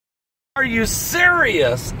Are you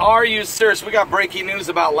serious? Are you serious? We got breaking news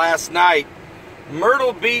about last night.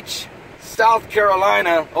 Myrtle Beach, South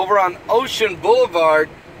Carolina, over on Ocean Boulevard,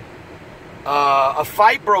 a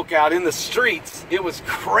fight broke out in the streets. It was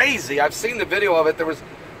crazy. I've seen the video of it.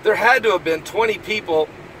 There had to have been 20 people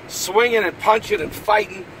swinging and punching and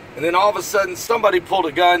fighting, and then all of a sudden somebody pulled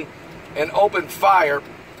a gun and opened fire.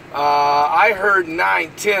 I heard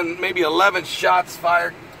 9, 10, maybe 11 shots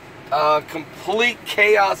fired. Complete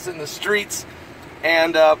chaos in the streets,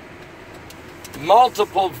 and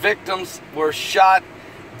multiple victims were shot.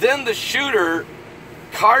 Then the shooter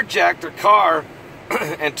carjacked a car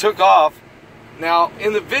and took off. Now,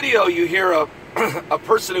 in the video, you hear a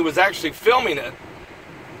person who was actually filming it,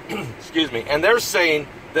 excuse me, and they're saying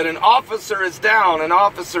that an officer is down, an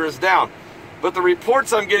officer is down. But the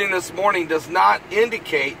reports I'm getting this morning does not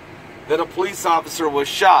indicate that a police officer was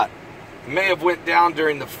shot. May have went down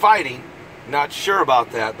during the fighting. Not sure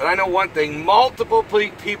about that. But I know one thing. Multiple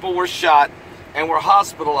people were shot and were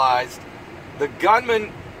hospitalized. The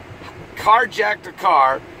gunman carjacked a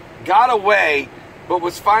car, got away, but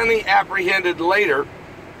was finally apprehended later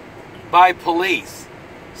by police.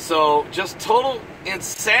 So just total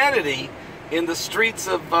insanity in the streets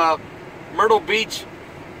of Myrtle Beach,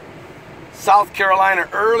 South Carolina,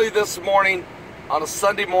 early this morning on a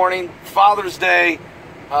Sunday morning, Father's Day.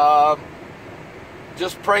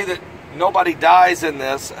 Just pray that nobody dies in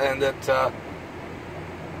this, and that,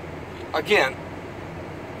 again,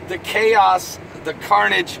 the chaos, the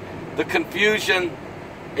carnage, the confusion,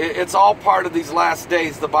 it's all part of these last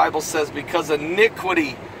days. The Bible says, because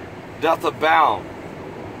iniquity doth abound,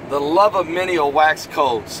 the love of many will wax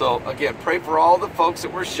cold. So, again, pray for all the folks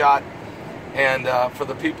that were shot, and for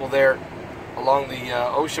the people there along the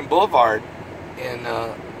Ocean Boulevard in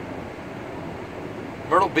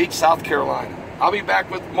Myrtle Beach, South Carolina. I'll be back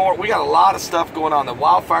with more. We got a lot of stuff going on. The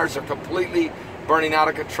wildfires are completely burning out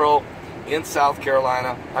of control in South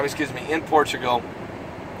Carolina. In Portugal.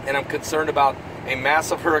 And I'm concerned about a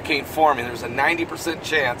massive hurricane forming. There's a 90%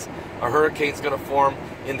 chance a hurricane's going to form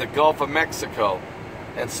in the Gulf of Mexico.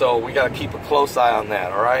 And so we got to keep a close eye on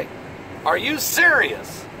that, all right? Are you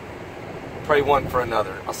serious? Pray one for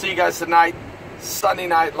another. I'll see you guys tonight, Sunday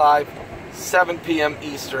Night Live, 7 p.m.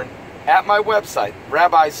 Eastern. At my website,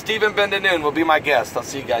 Rabbi Stephen Ben-Danoon will be my guest. I'll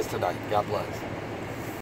see you guys tonight. God bless.